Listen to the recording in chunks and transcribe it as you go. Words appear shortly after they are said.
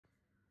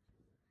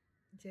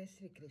Jai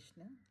Sri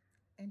Krishna,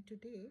 and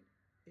today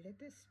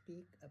let us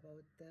speak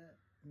about the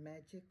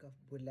magic of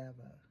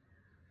Bulava.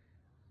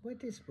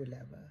 What is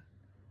Bulava?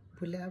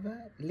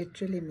 Bulava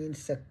literally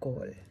means a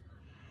call,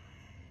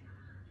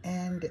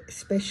 and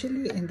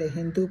especially in the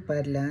Hindu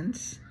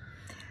parlance,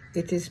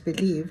 it is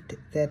believed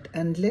that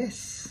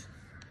unless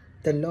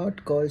the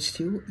Lord calls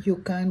you, you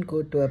can't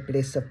go to a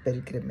place of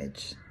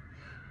pilgrimage.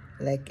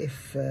 Like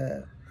if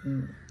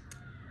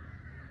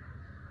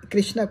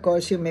Krishna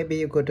calls you, maybe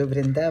you go to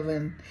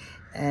Vrindavan,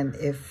 and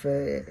if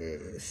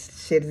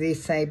Shirdi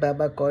Sai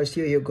Baba calls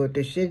you, you go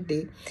to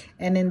Shirdi.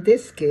 And in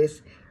this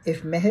case,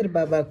 if Meher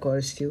Baba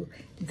calls you,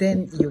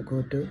 then you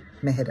go to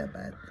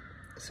Meherabad.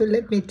 So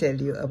let me tell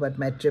you about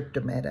my trip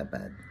to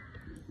Meherabad.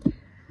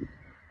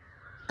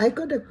 I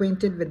got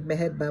acquainted with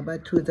Meher Baba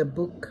through the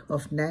book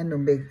of Nan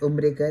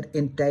Umrigar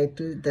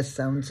entitled The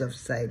Sounds of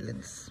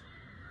Silence.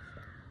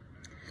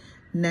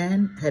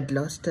 Nan had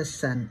lost her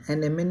son,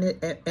 an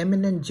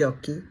eminent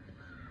jockey,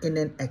 in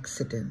an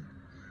accident.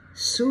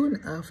 Soon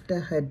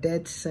after, her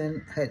dead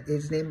son,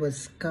 his name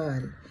was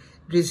Karl,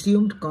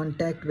 resumed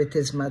contact with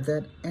his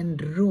mother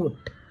and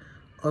wrote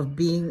of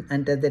being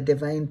under the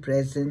divine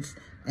presence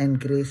and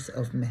grace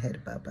of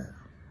Meher Baba.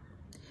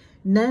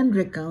 Nan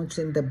recounts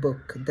in the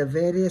book the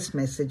various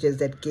messages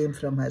that came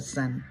from her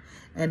son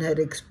and her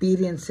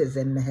experiences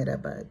in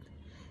Meherabad.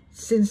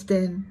 Since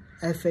then,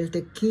 I felt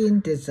a keen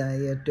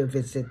desire to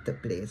visit the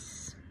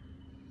place.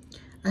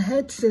 I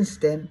had since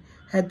then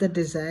had the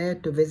desire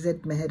to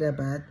visit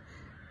Meherabad,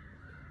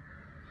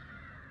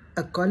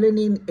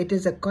 it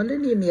is a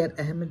colony near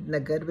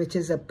Ahmednagar, which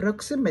is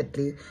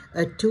approximately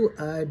a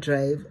 2-hour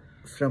drive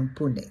from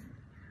Pune.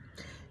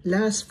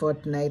 Last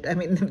fortnight,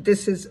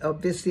 this is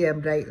obviously,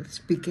 I'm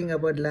speaking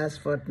about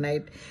last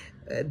fortnight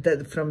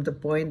from the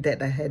point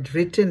that I had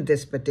written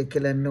this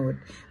particular note,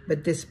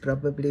 but this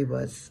probably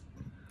was,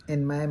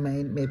 in my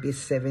mind, maybe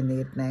 7,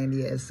 8, 9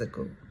 years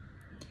ago.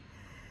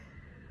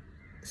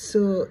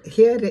 So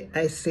here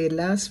I say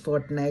last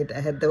fortnight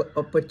I had the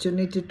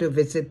opportunity to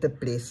visit the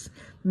place.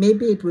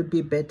 Maybe it would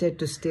be better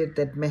to state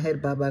that Meher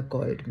Baba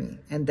called me,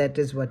 and that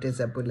is what is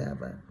a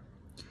Bulava.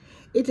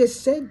 It is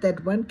said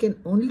that one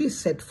can only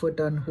set foot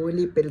on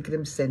holy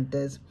pilgrim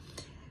centers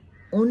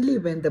only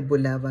when the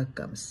Bulava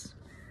comes.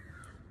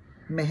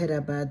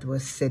 Meherabad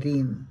was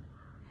serene.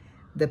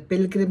 The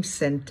pilgrim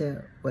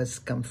center was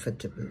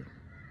comfortable.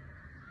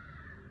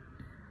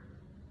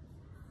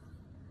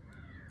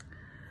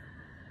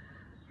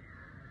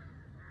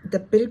 The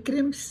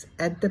pilgrims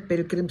at the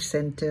pilgrim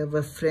center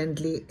were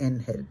friendly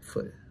and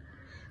helpful.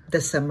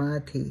 The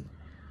Samadhi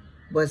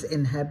was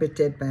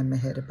inhabited by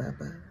Meher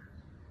Baba.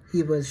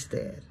 He was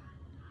there.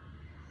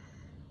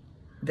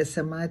 The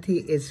Samadhi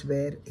is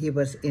where he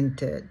was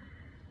interred.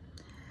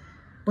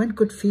 One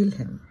could feel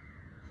him.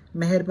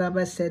 Meher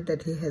Baba said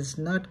that he has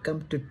not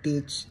come to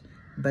teach,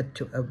 but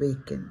to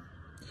awaken.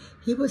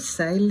 He was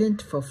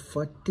silent for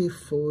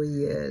 44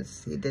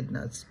 years. He did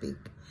not speak.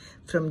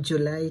 From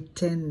July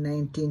 10,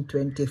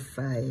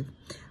 1925,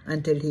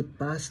 until he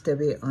passed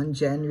away on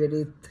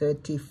January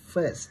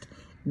 31st,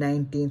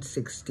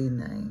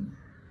 1969.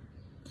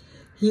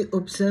 He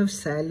observed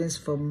silence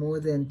for more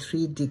than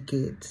 3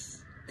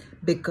 decades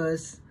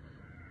because,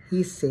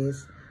 he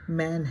says,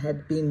 man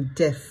had been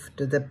deaf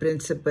to the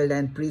principle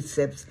and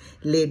precepts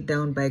laid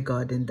down by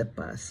God in the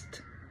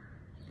past.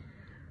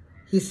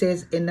 He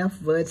says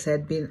enough words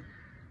had been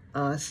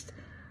asked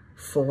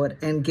for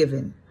and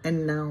given,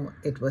 and now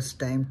it was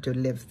time to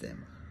live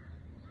them.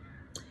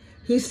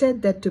 He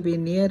said that to be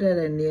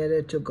nearer and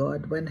nearer to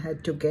God, one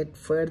had to get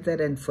further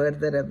and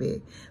further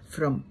away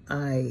from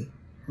I,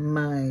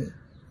 my,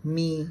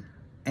 me,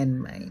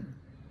 and mine.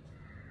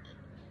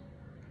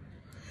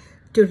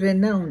 To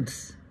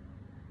renounce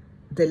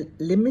the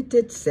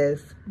limited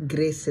self,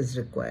 grace is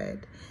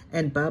required,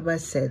 and Baba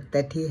said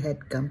that he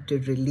had come to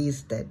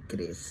release that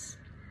grace.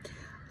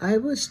 I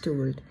was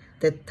told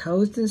that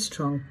thousands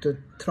thronged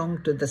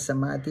to the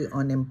Samadhi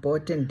on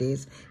important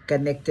days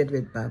connected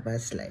with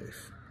Baba's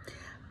life.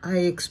 I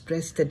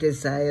expressed the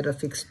desire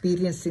of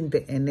experiencing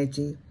the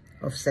energy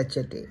of such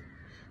a day.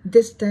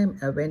 This time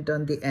I went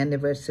on the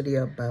anniversary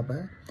of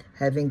Baba,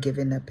 having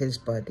given up his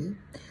body.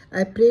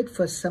 I prayed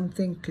for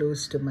something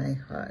close to my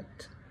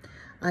heart.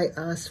 I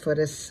asked for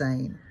a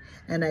sign,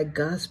 and I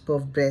gasped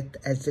of breath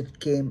as it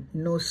came.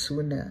 No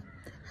sooner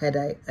had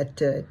I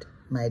uttered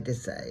my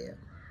desire.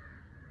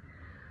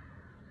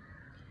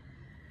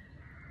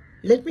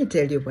 Let me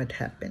tell you what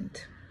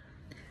happened.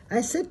 I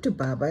said to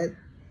Baba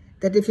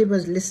that if he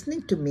was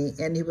listening to me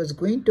and he was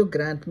going to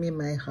grant me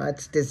my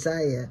heart's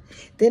desire,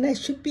 then I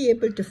should be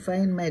able to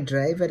find my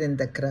driver in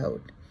the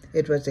crowd.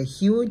 It was a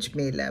huge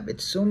mela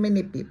with so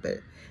many people,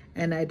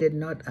 and I did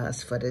not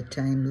ask for a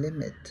time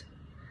limit.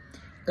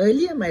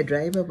 Earlier, my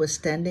driver was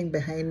standing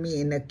behind me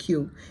in a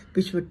queue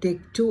which would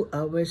take 2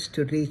 hours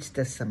to reach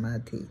the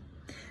Samadhi.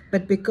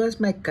 But because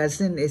my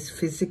cousin is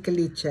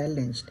physically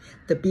challenged,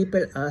 the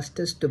people asked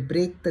us to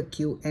break the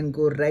queue and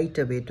go right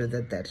away to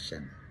the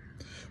darshan.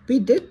 We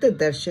did the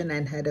darshan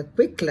and had a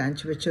quick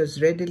lunch which was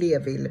readily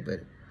available.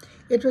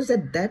 It was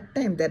at that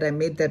time that I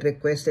made the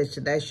request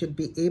that I should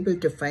be able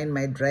to find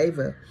my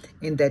driver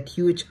in that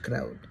huge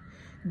crowd.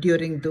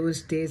 During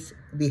those days,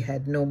 we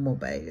had no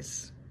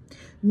mobiles.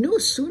 No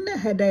sooner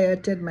had I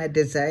uttered my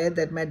desire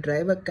that my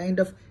driver kind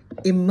of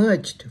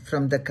emerged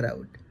from the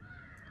crowd.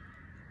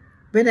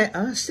 When I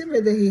asked him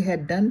whether he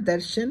had done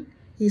darshan,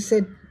 he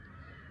said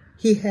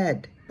he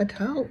had, but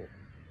how?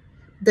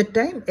 The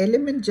time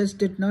element just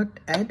did not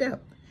add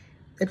up.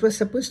 It was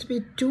supposed to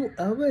be 2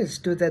 hours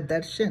to the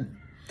darshan.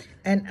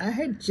 And I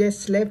had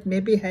just left,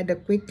 maybe had a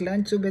quick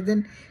lunch, so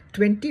within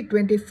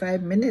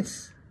 20-25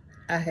 minutes,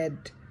 I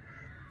had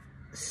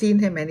seen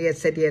him and he had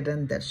said he had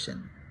done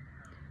darshan.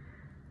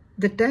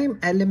 The time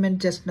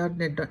element just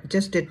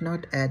did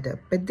not add up.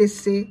 But they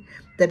say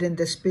that in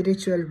the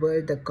spiritual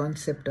world, the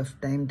concept of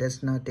time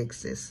does not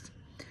exist.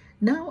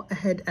 Now I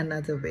had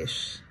another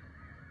wish,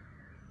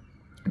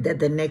 that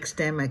the next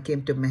time I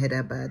came to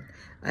Meherabad,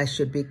 I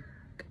should be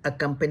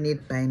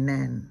accompanied by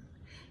Nan.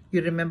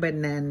 You remember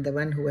Nan, the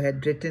one who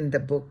had written the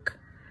book,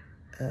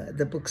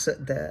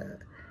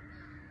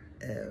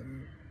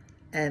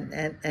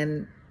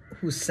 and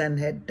whose son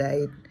had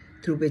died,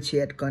 through which he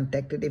had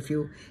contacted. If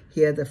you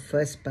hear the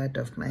first part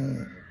of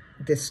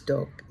this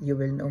talk, you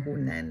will know who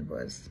Nan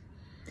was.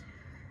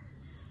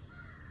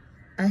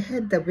 I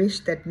had the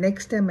wish that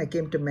next time I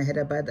came to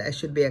Meherabad, I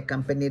should be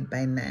accompanied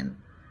by Nan.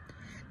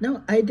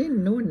 Now, I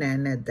didn't know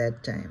Nan at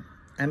that time,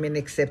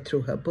 except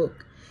through her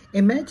book.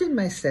 Imagine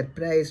my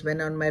surprise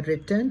when on my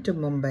return to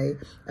Mumbai,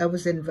 I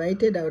was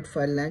invited out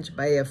for lunch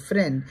by a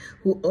friend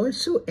who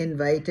also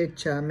invited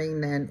charming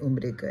Nan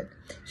Umrigar.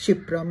 She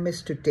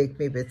promised to take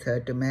me with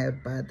her to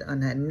Meherabad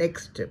on her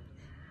next trip,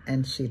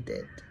 and she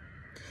did.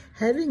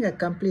 Having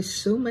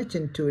accomplished so much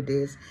in 2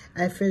 days,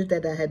 I felt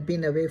that I had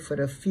been away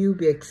for a few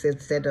weeks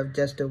instead of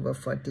just over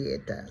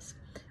 48 hours.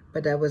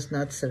 But I was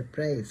not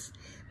surprised,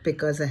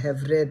 because I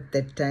have read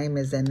that time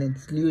is an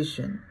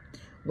illusion.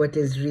 What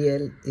is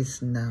real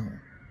is now.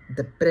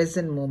 The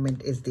present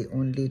moment is the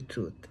only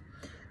truth.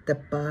 The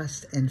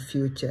past and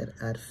future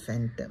are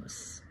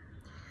phantoms.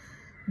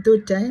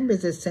 Though time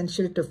is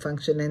essential to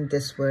function in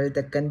this world,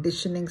 the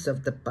conditionings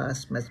of the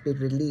past must be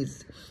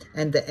released,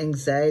 and the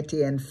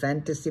anxiety and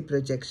fantasy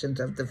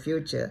projections of the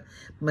future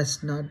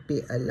must not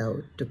be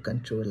allowed to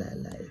control our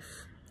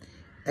life.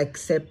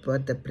 Accept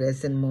what the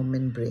present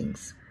moment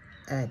brings,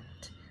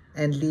 act,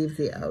 and leave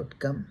the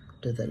outcome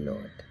to the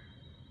Lord.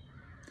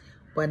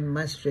 One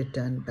must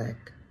return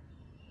back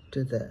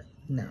to the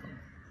now.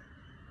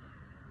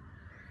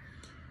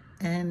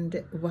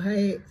 And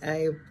why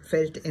I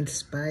felt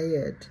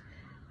inspired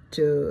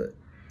to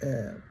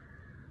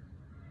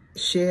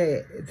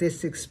share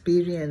this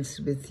experience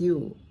with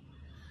you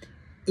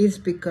is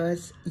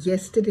because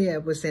yesterday I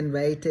was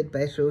invited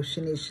by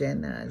Roshni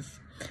Shehnaz,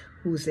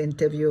 whose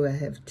interview I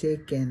have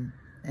taken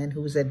and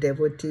who's a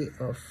devotee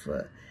of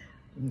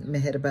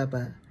Meher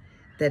Baba,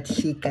 that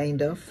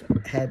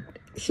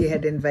she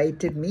had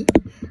invited me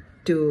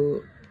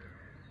to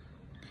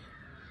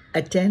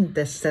attend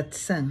the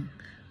satsang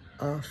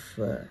of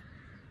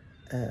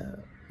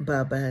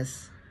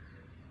Baba's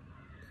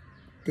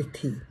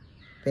Tithi,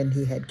 when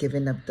he had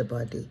given up the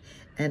body.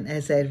 And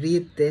as I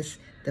read this,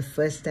 the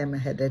first time I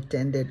had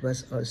attended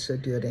was also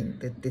during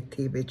the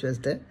Tithi, which was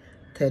the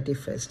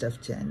 31st of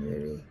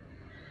January.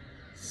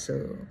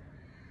 So,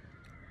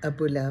 a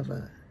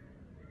bulava.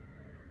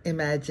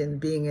 Imagine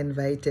being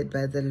invited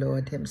by the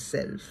Lord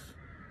himself.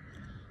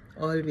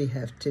 All we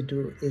have to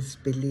do is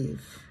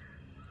believe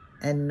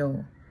and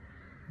know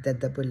that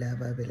the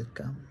bulava will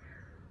come.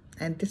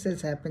 And this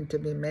has happened to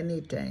me many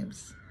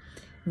times.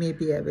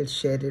 Maybe I will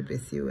share it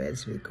with you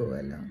as we go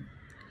along.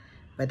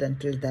 But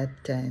until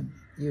that time,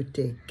 you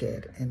take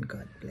care and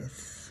God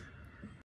bless.